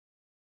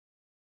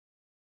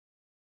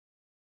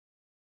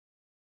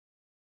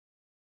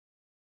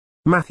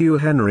Matthew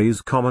Henry's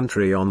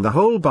Commentary on the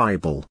Whole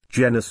Bible,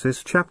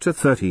 Genesis chapter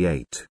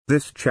 38.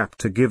 This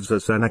chapter gives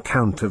us an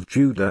account of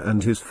Judah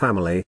and his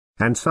family,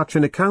 and such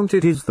an account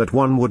it is that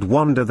one would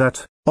wonder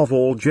that, of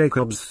all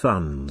Jacob's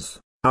sons,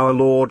 our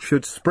Lord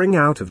should spring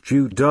out of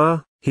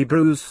Judah.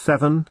 Hebrews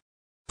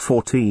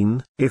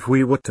 7:14. If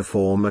we were to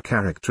form a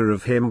character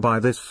of him by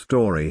this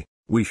story,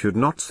 we should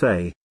not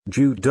say,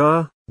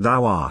 Judah,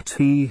 thou art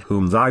he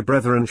whom thy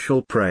brethren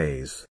shall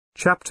praise.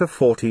 Chapter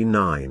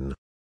 49.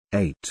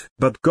 8.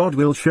 But God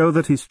will show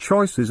that his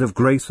choice is of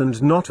grace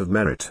and not of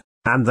merit,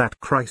 and that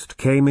Christ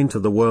came into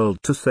the world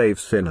to save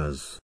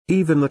sinners,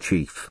 even the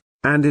chief,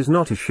 and is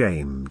not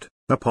ashamed,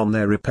 upon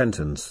their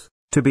repentance,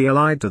 to be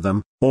allied to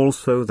them,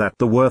 also that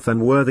the worth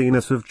and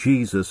worthiness of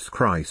Jesus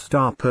Christ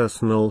are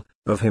personal,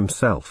 of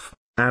himself,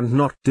 and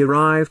not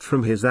derived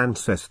from his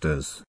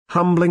ancestors.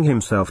 Humbling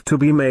himself to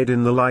be made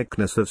in the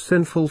likeness of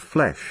sinful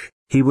flesh,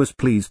 he was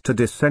pleased to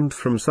descend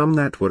from some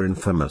that were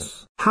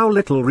infamous. How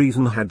little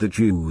reason had the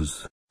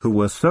Jews, who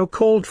were so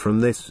called from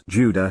this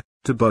Judah,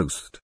 to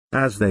boast,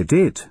 as they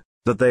did,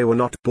 that they were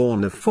not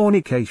born of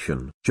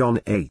fornication.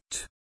 John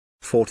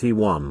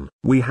 8:41.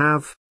 We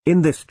have,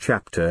 in this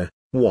chapter,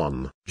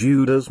 1.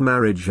 Judah's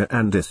marriage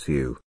and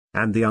issue,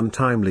 and the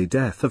untimely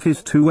death of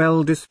his two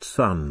eldest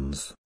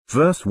sons,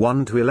 verse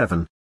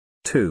 1-11.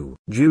 2.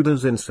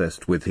 Judah's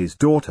incest with his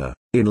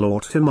daughter-in-law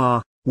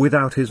Tamar,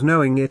 without his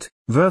knowing it,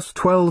 verse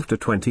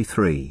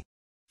 12-23.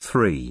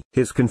 3.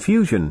 His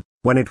confusion,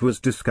 when it was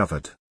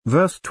discovered,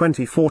 verse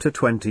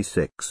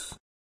 24-26.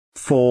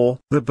 4.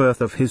 The birth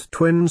of his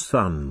twin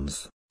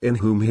sons, in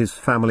whom his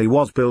family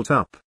was built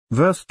up,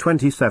 verse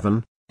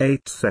 27,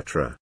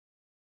 etc.